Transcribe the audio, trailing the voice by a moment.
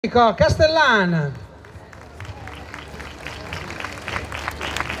Castellan.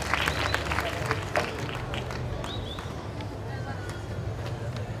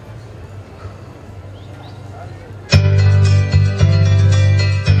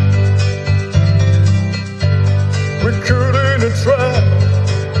 We couldn't try.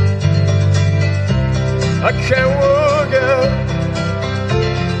 I can't work out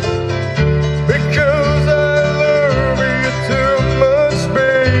because I love you too much, baby.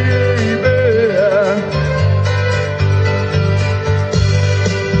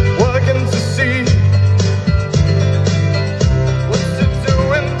 Why can't you see what you're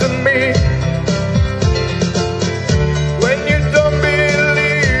doing to me when you don't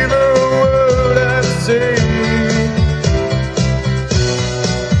believe a word I say?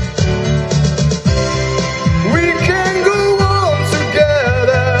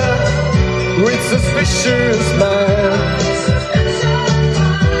 Suspicious minds,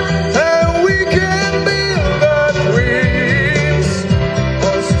 and we can build our dreams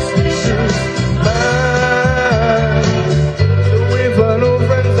on suspicious minds. So if I know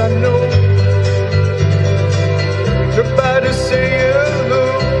friends I know, try to say hello,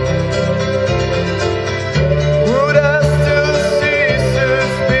 would I still see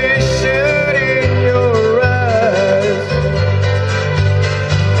suspicion in your eyes?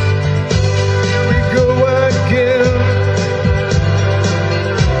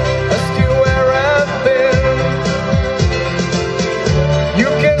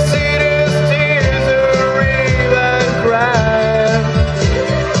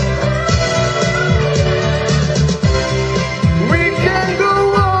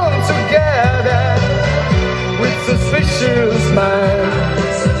 Suspicious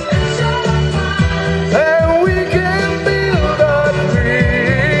minds, and we can build our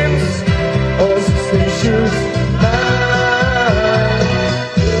dreams on suspicious minds.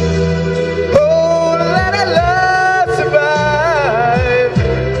 Oh, let our love survive.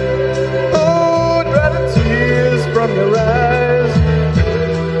 Oh, dry the tears from your eyes.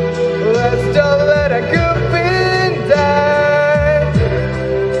 Let's don't let a good thing die.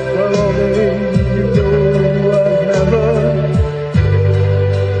 Well, only you know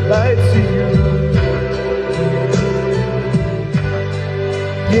lied to you.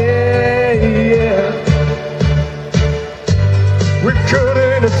 Yeah, yeah. We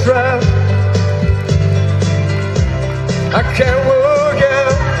couldn't have tried. I can't work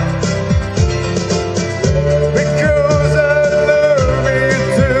out because I love you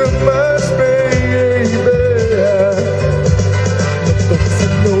too much, baby. But don't you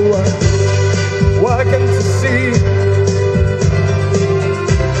know why can't you see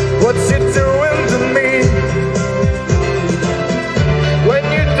what you're doing to me when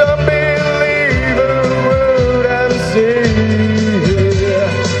you don't believe a word I'm saying?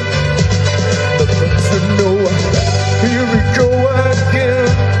 But don't you know, here we go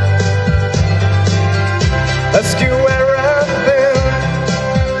again. Ask you where I've been.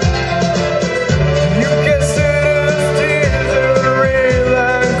 You can see the tears are real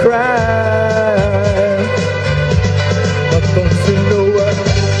and cry. But don't you know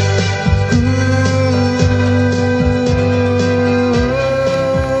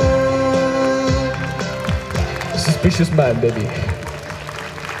suspicious man, baby.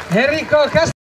 Enrico Castellan.